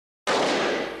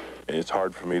It's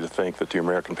hard for me to think that the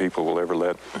American people will ever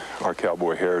let our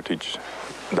cowboy heritage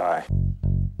die.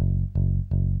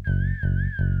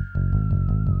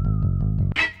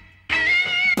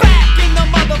 Back in the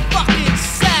motherfucking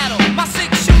saddle, my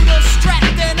six-shooter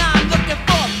strapped and I'm looking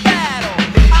for a battle.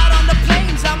 Out on the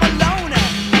plains, I'm a loner.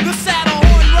 The saddle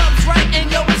horn rubs right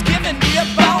and yo, it's giving me a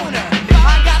boner.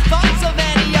 I got thoughts of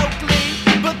Annie Oakley,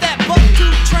 but that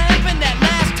buck-tooth tramp in that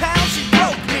last town, she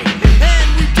broke me. And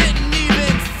we didn't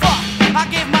even fuck. I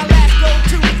gave my last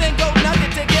go-tooth and go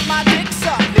nugget to get my dick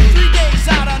sucked. 3 days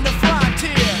out on the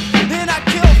frontier, then I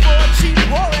killed for a cheap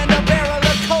whore and a barrel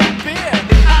of cold beer.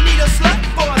 I need a slut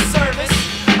for a service.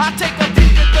 I take a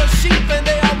peek at the sheep and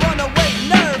they all run away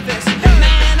nervous.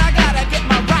 Man, I gotta get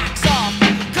my rocks off,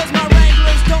 cause my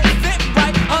Wranglers don't fit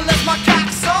right unless my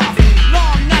cock's off.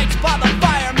 Long nights by the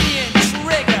fire, me and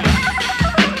Trigger.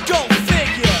 Go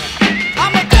figure.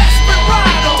 I'm a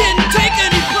Desperate-Rado, didn't take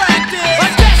any practice. A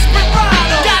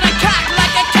Desperate-Rado, got a cock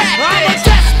like a cactus. I'm a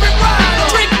Desperate-Rado,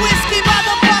 drink whiskey by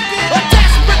the bucket. A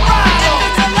Desperate-Rado, if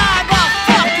it's alive, I'll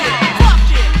fuck it.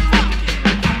 Fuck it.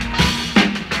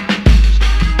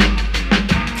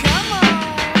 Come on.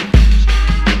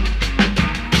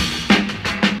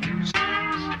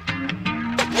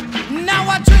 Now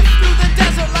I drift through the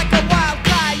desert like a wild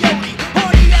coyote,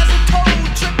 horny as a toad,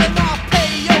 tripping off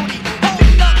peyote,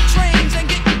 holding up trains and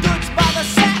getting goods by the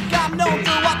sack. I'm known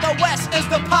throughout the West as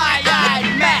the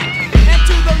pie-eyed Mac, and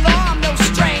to the law I'm no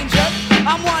stranger.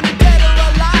 I'm wanted dead or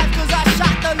alive cause I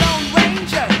shot the Lone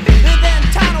Ranger. And then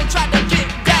Tano tried to get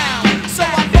down, so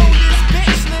I phoned this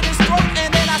bitch, slit his throat,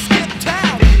 and then I skipped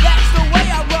town. That's the way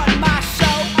I run my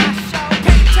show.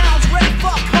 Paint towns, red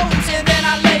fuck hoes, and then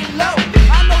I lay low.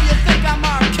 I know you think I'm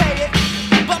archaic,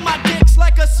 but my dick's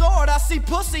like a sword. I see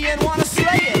pussy and wanna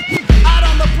slay it. Out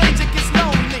on the plains it gets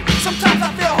lonely. Sometimes I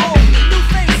feel homely. New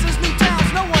faces, new towns,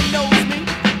 no one knows me.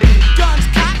 Guns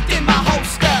cocked in my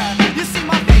holster. You see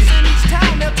my face in each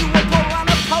town, they'll do a pull on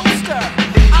a poster.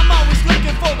 I'm always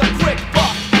looking for the quick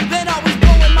buck, then always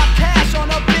blowing my cash on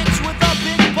a bitch with a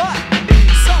big butt.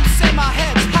 Some say my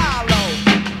head's hollow.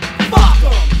 Fuck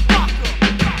 'em.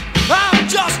 I'm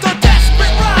just a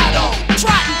Desperate-Rado,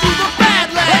 trotting through the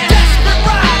badlands. A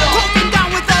Desperate-Rado, poking down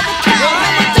with all the cows.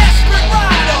 I'm a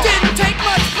Desperate-Rado, didn't take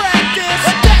much practice.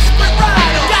 A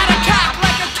Desperate-Rado, got a cock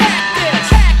like a cactus.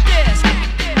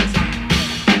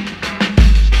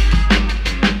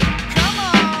 Come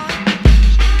on.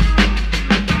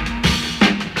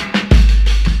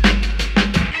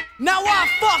 Now I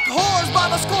fuck whores by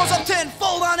the scores of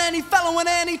tenfold on any fellow in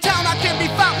any town. I can be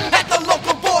found at the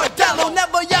local bordello.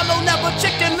 Never yellow, never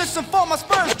chicken. Listen for my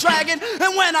spurs dragging.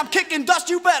 And when I'm kicking dust,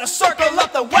 you better circle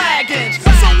up the wagons.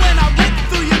 So when I rip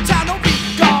through your